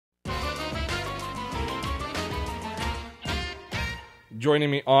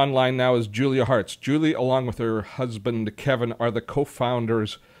Joining me online now is Julia Hartz. Julie, along with her husband Kevin, are the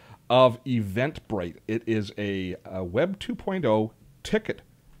co-founders of Eventbrite. It is a Web 2.0 ticket,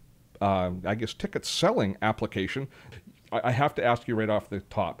 ticket selling application. I have to ask you right off the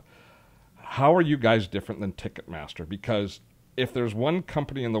top, how are you guys different than Ticketmaster? Because if there's one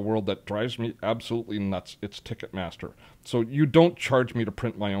company in the world that drives me absolutely nuts, it's Ticketmaster. So you don't charge me to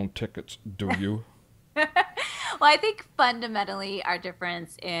print my own tickets, do you? Well, I think fundamentally our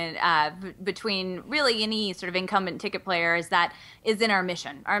difference in between really any sort of incumbent ticket player is in our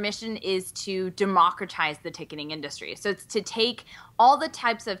mission. Our mission is to democratize the ticketing industry. So it's to take all the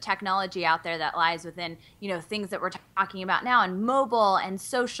types of technology out there that lies within, things that we're talking about now, and mobile and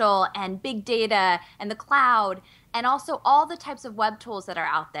social and big data and the cloud, and also all the types of web tools that are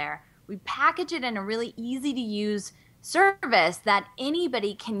out there. We package it in a really easy to use service that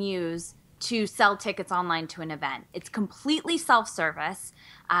anybody can use to sell tickets online to an event. It's completely self-service.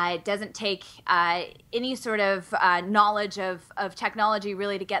 It doesn't take any sort of knowledge of technology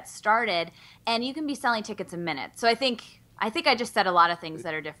really to get started, and you can be selling tickets in minutes. So I think I just said a lot of things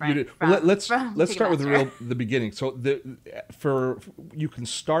that are different. Let's start with the beginning. So you can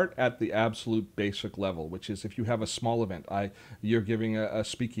start at the absolute basic level, which is if you have a small event, you're giving a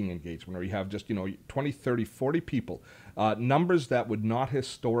speaking engagement, or you have just 20, 30, 40 people. Numbers that would not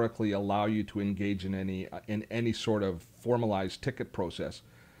historically allow you to engage in any sort of formalized ticket process.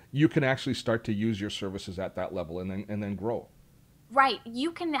 You can actually start to use your services at that level and then grow. Right.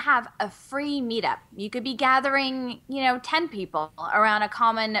 You can have a free meetup. You could be gathering, 10 people around a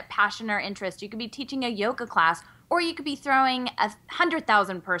common passion or interest. You could be teaching a yoga class, or you could be throwing a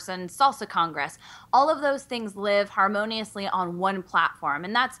 100,000 person salsa congress. All of those things live harmoniously on one platform.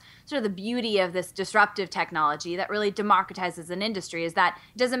 And that's sort of the beauty of this disruptive technology that really democratizes an industry, is that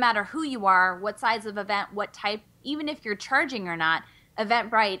it doesn't matter who you are, what size of event, what type, even if you're charging or not,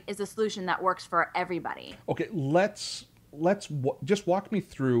 Eventbrite is a solution that works for everybody. Okay, let's just walk me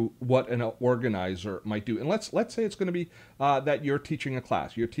through what an organizer might do. And let's say it's going to be that you're teaching a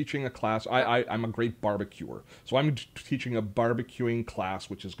class. You're teaching a class. I'm a great barbecuer. So I'm teaching a barbecuing class,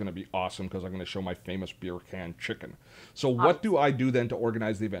 which is going to be awesome because I'm going to show my famous beer can chicken. So what do I do then to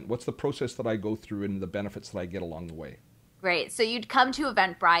organize the event? What's the process that I go through and the benefits that I get along the way? Great. So you'd come to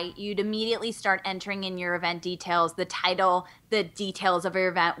Eventbrite, you'd immediately start entering in your event details, the title, the details of your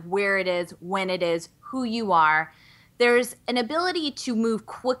event, where it is, when it is, who you are. There's an ability to move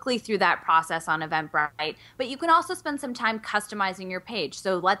quickly through that process on Eventbrite, but you can also spend some time customizing your page.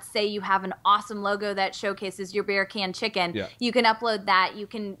 So let's say you have an awesome logo that showcases your beer can chicken. Yeah. You can upload that. You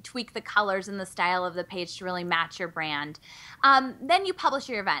can tweak the colors and the style of the page to really match your brand. Then you publish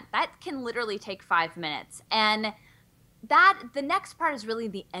your event. That can literally take 5 minutes. And the next part is really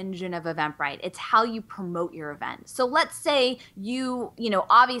the engine of Eventbrite. It's how you promote your event. So let's say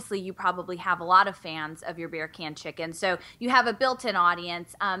obviously you probably have a lot of fans of your beer can chicken, so you have a built-in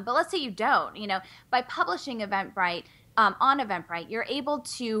audience. But let's say you don't. By publishing Eventbrite on Eventbrite, you're able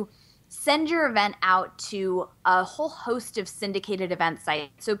to send your event out to a whole host of syndicated event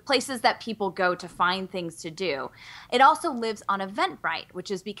sites, so places that people go to find things to do. It also lives on Eventbrite,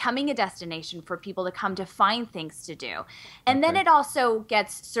 which is becoming a destination for people to come to find things to do. And then it also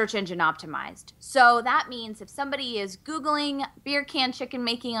gets search engine optimized. So that means if somebody is Googling beer can chicken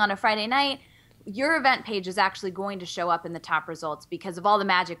making on a Friday night, your event page is actually going to show up in the top results because of all the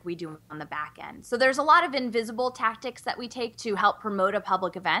magic we do on the back end. So there's a lot of invisible tactics that we take to help promote a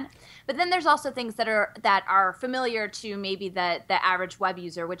public event. But then there's also things that are familiar to maybe the average web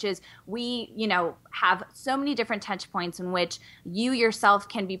user, which is we, have so many different touch points in which you yourself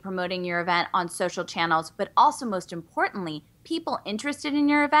can be promoting your event on social channels, but also most importantly, people interested in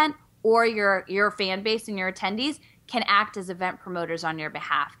your event or your fan base and your attendees can act as event promoters on your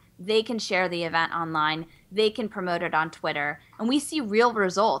behalf. They can share the event online. They can promote it on Twitter. And we see real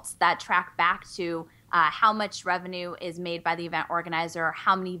results that track back to how much revenue is made by the event organizer,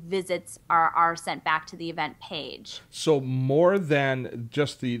 how many visits are sent back to the event page. So more than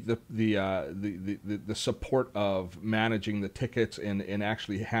just the support of managing the tickets and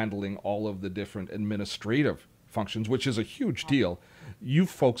actually handling all of the different administrative functions, which is a huge deal. You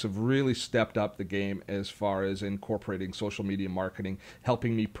folks have really stepped up the game as far as incorporating social media marketing,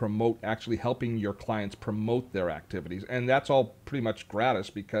 helping your clients promote their activities. And that's all pretty much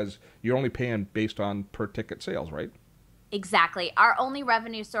gratis because you're only paying based on per ticket sales, right? Exactly. Our only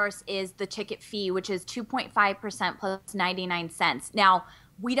revenue source is the ticket fee, which is 2.5% plus 99 cents. Now,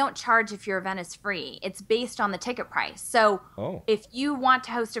 we don't charge if your event is free. It's based on the ticket price. So if you want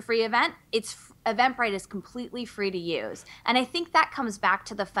to host a free event, it's Eventbrite is completely free to use. And I think that comes back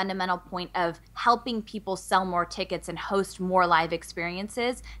to the fundamental point of helping people sell more tickets and host more live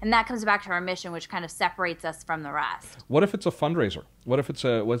experiences. And that comes back to our mission, which kind of separates us from the rest. What if it's a fundraiser? What if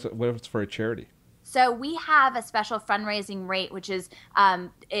it's for a charity? So we have a special fundraising rate, which is a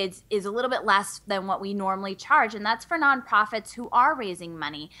little bit less than what we normally charge, and that's for nonprofits who are raising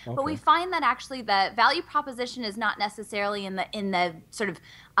money. Okay. But we find that actually the value proposition is not necessarily in the sort of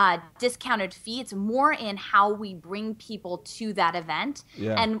discounted fee. It's more in how we bring people to that event.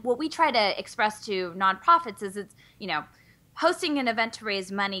 Yeah. And what we try to express to nonprofits is it's, hosting an event to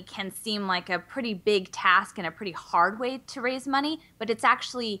raise money can seem like a pretty big task and a pretty hard way to raise money, but it's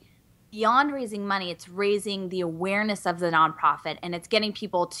actually beyond raising money. It's raising the awareness of the nonprofit, and it's getting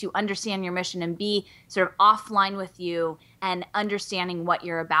people to understand your mission and be sort of offline with you and understanding what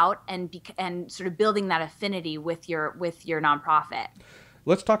you're about and sort of building that affinity with your nonprofit.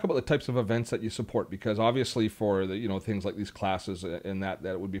 Let's talk about the types of events that you support, because obviously for the things like these classes and that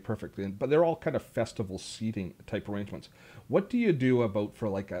would be perfect. But they're all kind of festival seating type arrangements. What do you do about for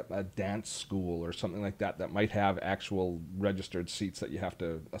like a dance school or something like that might have actual registered seats that you have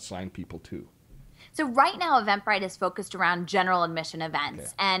to assign people to? So right now, Eventbrite is focused around general admission events.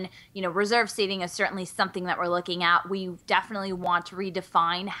 Okay. And, reserve seating is certainly something that we're looking at. We definitely want to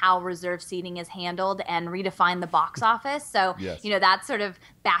redefine how reserve seating is handled and redefine the box office. So, yes. That's sort of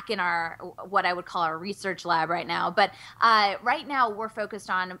back in what I would call our research lab right now. But right now, we're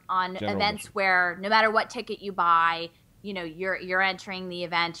focused on general events where no matter what ticket you buy, you're entering the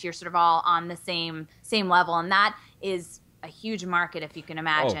event, you're sort of all on the same level. And that is a huge market, if you can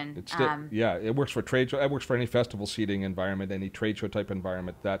imagine. It works for trade show. It works for any festival seating environment, any trade show type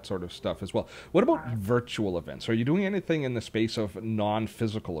environment, that sort of stuff as well. What about virtual events? Are you doing anything in the space of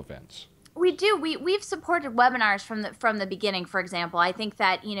non-physical events? We do. We've supported webinars from the beginning. For example, I think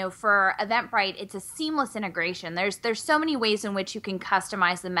that for Eventbrite, it's a seamless integration. There's so many ways in which you can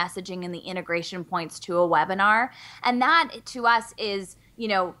customize the messaging and the integration points to a webinar, and that to us is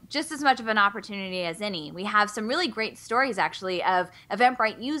just as much of an opportunity as any. We have some really great stories, actually, of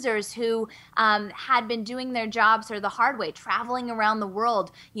Eventbrite users who had been doing their jobs sort of the hard way, traveling around the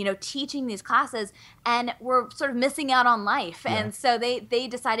world, teaching these classes, and were sort of missing out on life. Yeah. And so they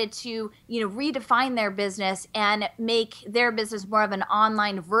decided to, redefine their business and make their business more of an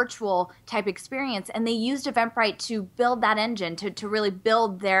online virtual type experience. And they used Eventbrite to build that engine, to really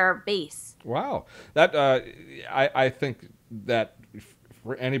build their base. Wow. That I think that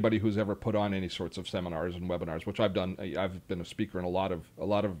for anybody who's ever put on any sorts of seminars and webinars, which I've done, I've been a speaker in a lot of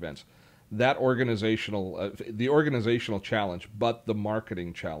events. That the organizational challenge, but the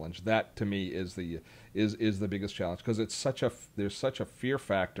marketing challenge, that to me is the biggest challenge, because there's such a fear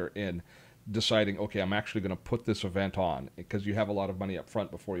factor in deciding, okay, I'm actually going to put this event on, because you have a lot of money up front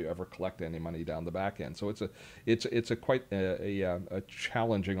before you ever collect any money down the back end. So it's quite a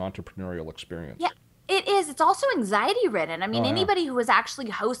challenging entrepreneurial experience. Yeah. It is. It's also anxiety ridden. I mean, anybody who has actually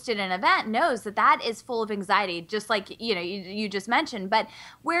hosted an event knows that is full of anxiety, just like you just mentioned. But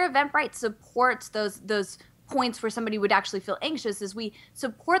where Eventbrite supports those points where somebody would actually feel anxious is we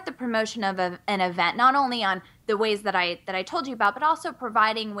support the promotion of an event, not only on the ways that I told you about, but also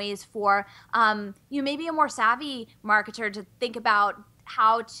providing ways for maybe a more savvy marketer to think about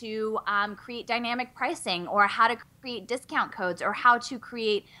how to create dynamic pricing, or how to create discount codes, or how to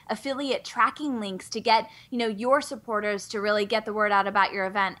create affiliate tracking links to get your supporters to really get the word out about your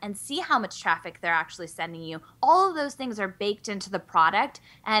event and see how much traffic they're actually sending you. All of those things are baked into the product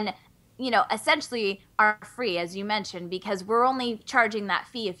and essentially are free, as you mentioned, because we're only charging that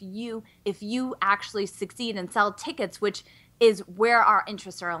fee if you actually succeed and sell tickets, which is where our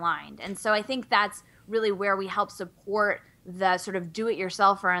interests are aligned. And so I think that's really where we help support the sort of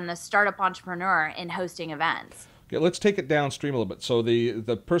do-it-yourselfer and the startup entrepreneur in hosting events. Okay, let's take it downstream a little bit. So the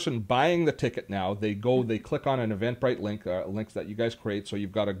person buying the ticket now, they click on an Eventbrite link, links that you guys create, so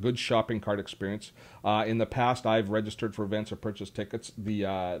you've got a good shopping cart experience. In the past, I've registered for events or purchased tickets.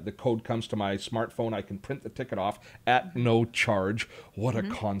 The code comes to my smartphone. I can print the ticket off at no charge. What a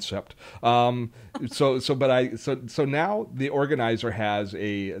concept! So now the organizer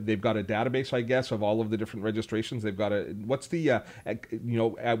they've got a database, I guess, of all of the different registrations. They've got we're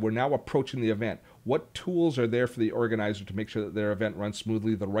now approaching the event. What tools are there for the organizer to make sure that their event runs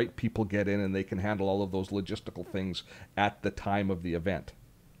smoothly, the right people get in, and they can handle all of those logistical things at the time of the event?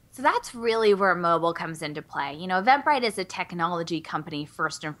 So that's really where mobile comes into play. Eventbrite is a technology company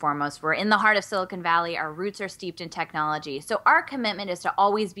first and foremost. We're in the heart of Silicon Valley. Our roots are steeped in technology. So our commitment is to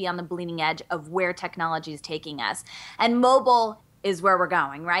always be on the bleeding edge of where technology is taking us. And mobile is where we're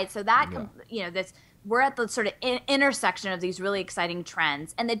going, right? So that, this we're at the sort of intersection of these really exciting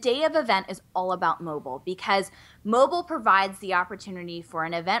trends. And the day of event is all about mobile, because mobile provides the opportunity for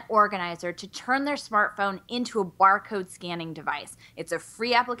an event organizer to turn their smartphone into a barcode scanning device. It's a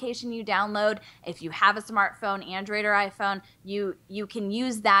free application you download. If you have a smartphone, Android or iPhone, you can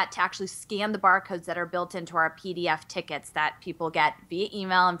use that to actually scan the barcodes that are built into our PDF tickets that people get via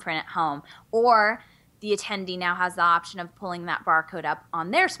email and print at home. Or the attendee now has the option of pulling that barcode up on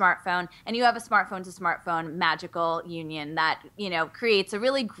their smartphone, and you have a smartphone to smartphone magical union that, creates a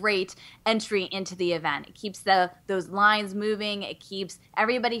really great entry into the event. It keeps those lines moving. It keeps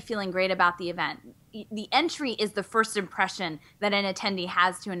everybody feeling great about the event. The entry is the first impression that an attendee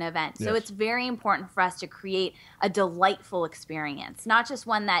has to an event. So it's very important for us to create a delightful experience, not just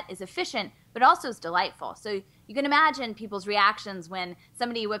one that is efficient, but also is delightful. So you can imagine people's reactions when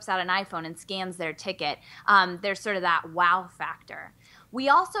somebody whips out an iPhone and scans their ticket. There's sort of that wow factor. We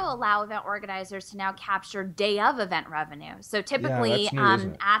also allow event organizers to now capture day of event revenue. So typically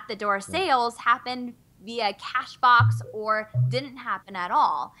at the door sales happen via cash box or didn't happen at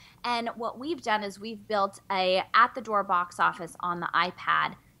all. And what we've done is we've built a at the door box office on the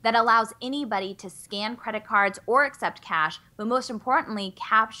iPad that allows anybody to scan credit cards or accept cash, but most importantly,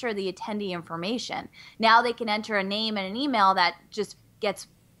 capture the attendee information. Now they can enter a name and an email that just gets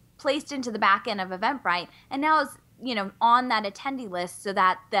placed into the back end of Eventbrite, and now is on that attendee list, so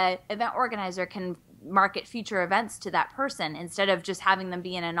that the event organizer can market future events to that person instead of just having them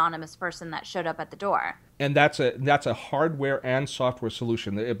be an anonymous person that showed up at the door. And that's a hardware and software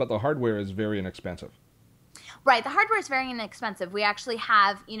solution, but the hardware is very inexpensive. Right. The hardware is very inexpensive. We actually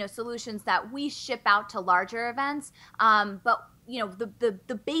have, solutions that we ship out to larger events. But,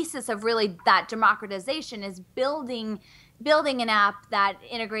 the basis of really that democratization is building an app that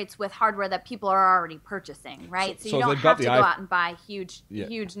integrates with hardware that people are already purchasing, right? So you don't have to go out and buy huge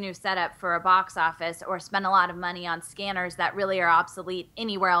new setup for a box office or spend a lot of money on scanners that really are obsolete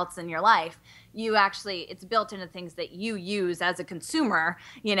anywhere else in your life. It's built into things that you use as a consumer,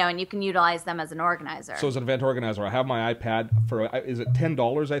 and you can utilize them as an organizer. So as an event organizer, I have my iPad for, is it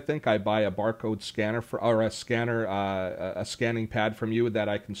 $10? I think I buy a barcode scanner or a scanning pad from you that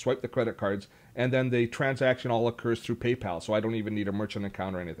I can swipe the credit cards, and then the transaction all occurs through PayPal, so I don't even need a merchant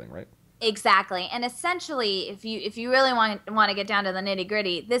account or anything, right? Exactly. And essentially, if you really want to get down to the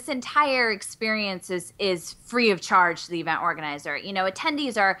nitty-gritty, this entire experience is free of charge to the event organizer.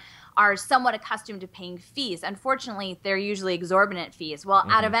 Attendees are somewhat accustomed to paying fees. Unfortunately, they're usually exorbitant fees. Well,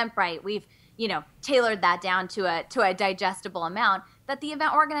 at Eventbrite, we've tailored that down to a digestible amount that the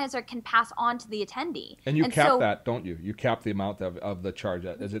event organizer can pass on to the attendee. And you cap that, don't you? You cap the amount of the charge.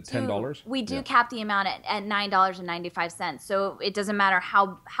 Is it $10? We do cap the amount at $9.95. So it doesn't matter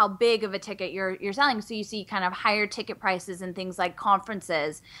how big of a ticket you're selling. So you see kind of higher ticket prices and things like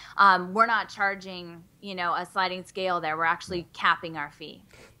conferences. We're not charging a sliding scale there. We're actually capping our fee.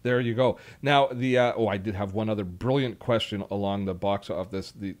 There you go. Now I did have one other brilliant question along the box of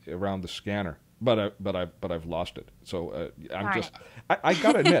around the scanner, but I've lost it. So I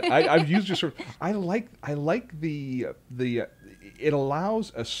gotta admit I've used it I like the it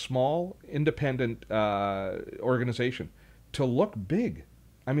allows a small independent organization to look big.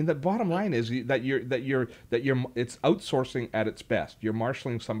 I mean, the bottom line is that it's outsourcing at its best. You're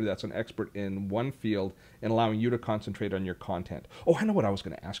marshaling somebody that's an expert in one field and allowing you to concentrate on your content. Oh, I know what I was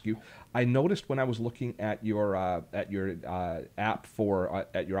going to ask you. I noticed when I was looking at your app your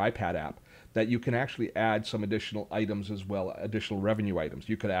iPad app, that you can actually add some additional items as well, additional revenue items.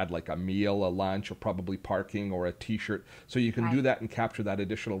 You could add like a meal, a lunch, or probably parking or a T-shirt. So you can do that and capture that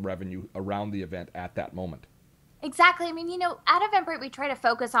additional revenue around the event at that moment. Exactly. I mean, at Eventbrite, we try to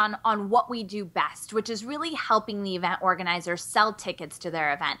focus on what we do best, which is really helping the event organizer sell tickets to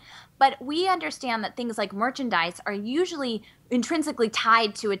their event. But we understand that things like merchandise are usually intrinsically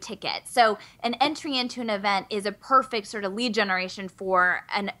tied to a ticket. So an entry into an event is a perfect sort of lead generation for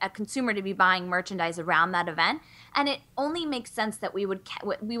a consumer to be buying merchandise around that event. And it only makes sense that we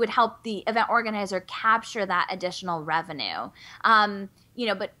would help the event organizer capture that additional revenue.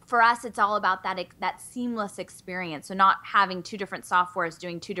 But for us, it's all about that seamless experience. So not having two different softwares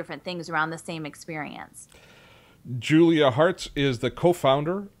doing two different things around the same experience. Julia Hartz is the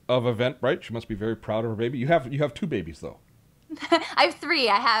co-founder of Eventbrite. She must be very proud of her baby. You have two babies, though. I have three.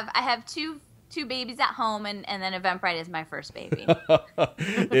 I have two babies at home, and then Eventbrite is my first baby.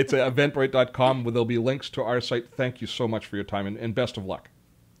 It's eventbrite.com, where there'll be links to our site. Thank you so much for your time, and best of luck.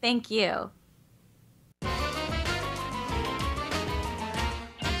 Thank you.